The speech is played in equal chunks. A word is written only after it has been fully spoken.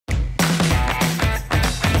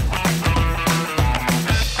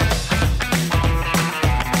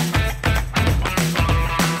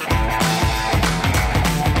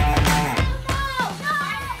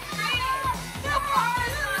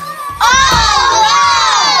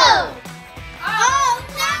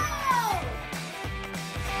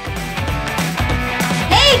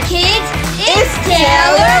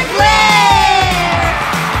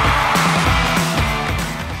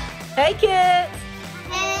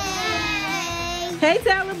Hey,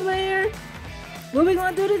 TaylorBlair. What we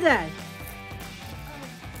gonna do today?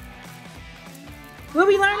 What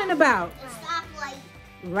we learning about? The stoplight.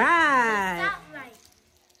 Right.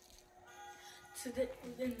 Today,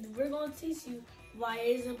 we're going to teach you why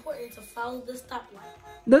it is important to follow the stoplight.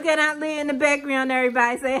 Look at Aunt Leah in the background,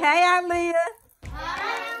 everybody. Say, hey, Aunt Leah.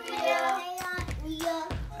 Hi, Aunt Leah. Hey, Aunt Leah.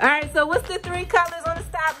 All right, so what's the 3 colors on the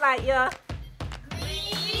stoplight, y'all?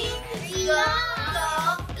 Green,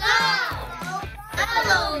 yellow, go.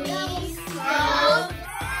 Yellow means slow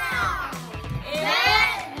down.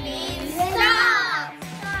 Red means stop.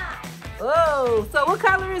 Oh, so what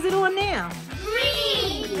color is it on now?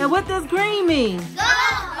 Green. And what does green mean? Go,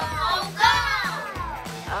 go.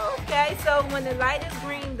 Okay, so when the light is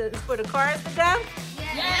green, it's for the cars to go?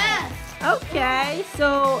 Yes. Okay,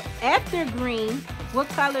 so after green, what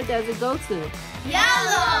color does it go to?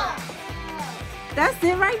 Yellow. That's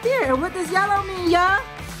it right there. And what does yellow mean, y'all?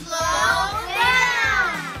 Slow down.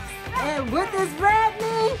 And what does red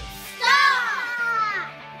mean? Stop.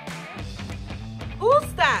 Who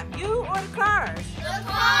stop? You or the cars? The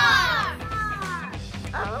car.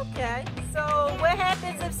 Oh, okay. So what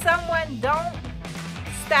happens if someone don't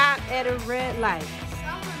stop at a red light?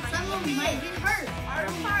 Someone might get hurt.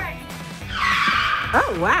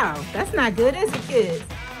 Oh, wow. That's not good, is it, kids?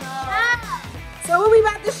 No. So what we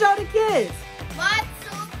about to show the kids? What's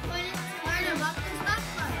so important to learn about the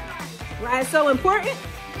stoplight? Why it's so important?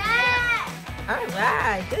 Yes. All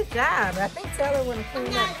right. Good job. I think Taylor want to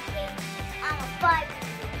clean up. I'm a 5.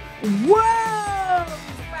 Whoa!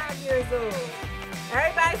 He's 5 years old.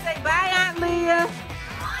 Everybody say bye, Aunt Leah.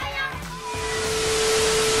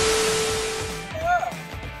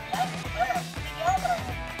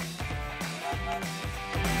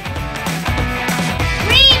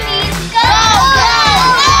 Green means go, go,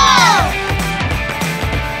 go.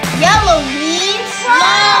 Yellow means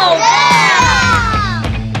slow down.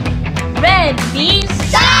 Red means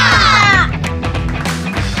stop.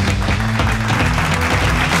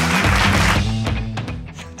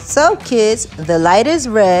 So kids, the light is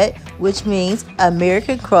red, which means Amir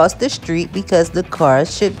can cross the street because the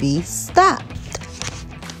cars should be stopped.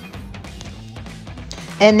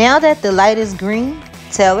 And now that the light is green,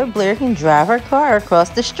 TaylorBlair can drive her car across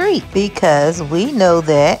the street because we know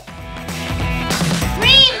that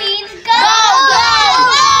Green means go, go,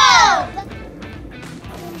 go.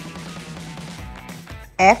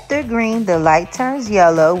 after green, the light turns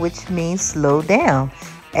yellow, which means slow down.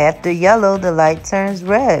 After yellow, the light turns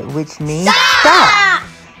red, which means stop.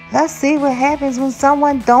 Let's see what happens when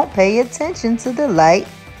someone don't pay attention to the light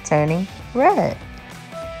turning red.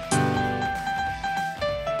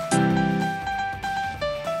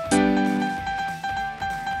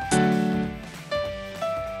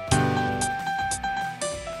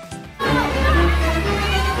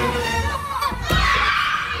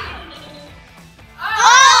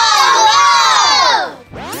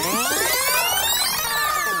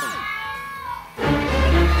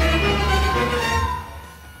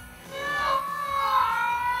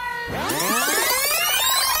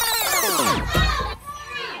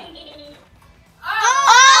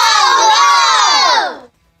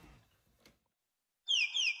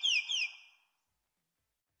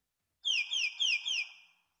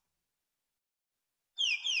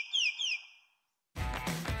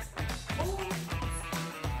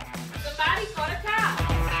 Somebody call a cop.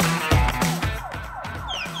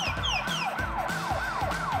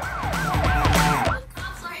 The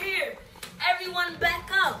cops are here. Everyone back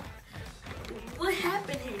up. What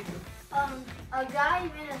happened here? A guy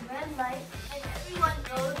ran a red light and everyone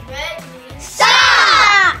knows red means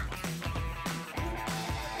stop!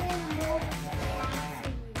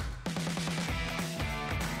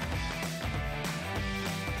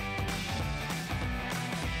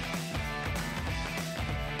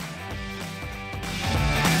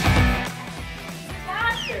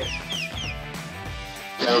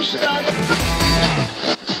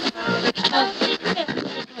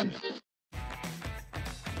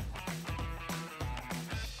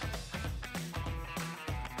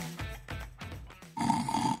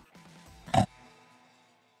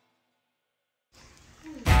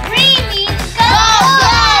 Green means go,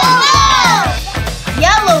 go, go.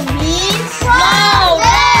 Yellow means slow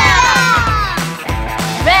down.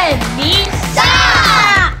 Red means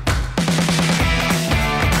stop.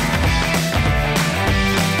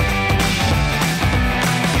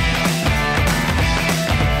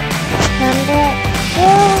 Number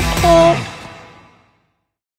 2,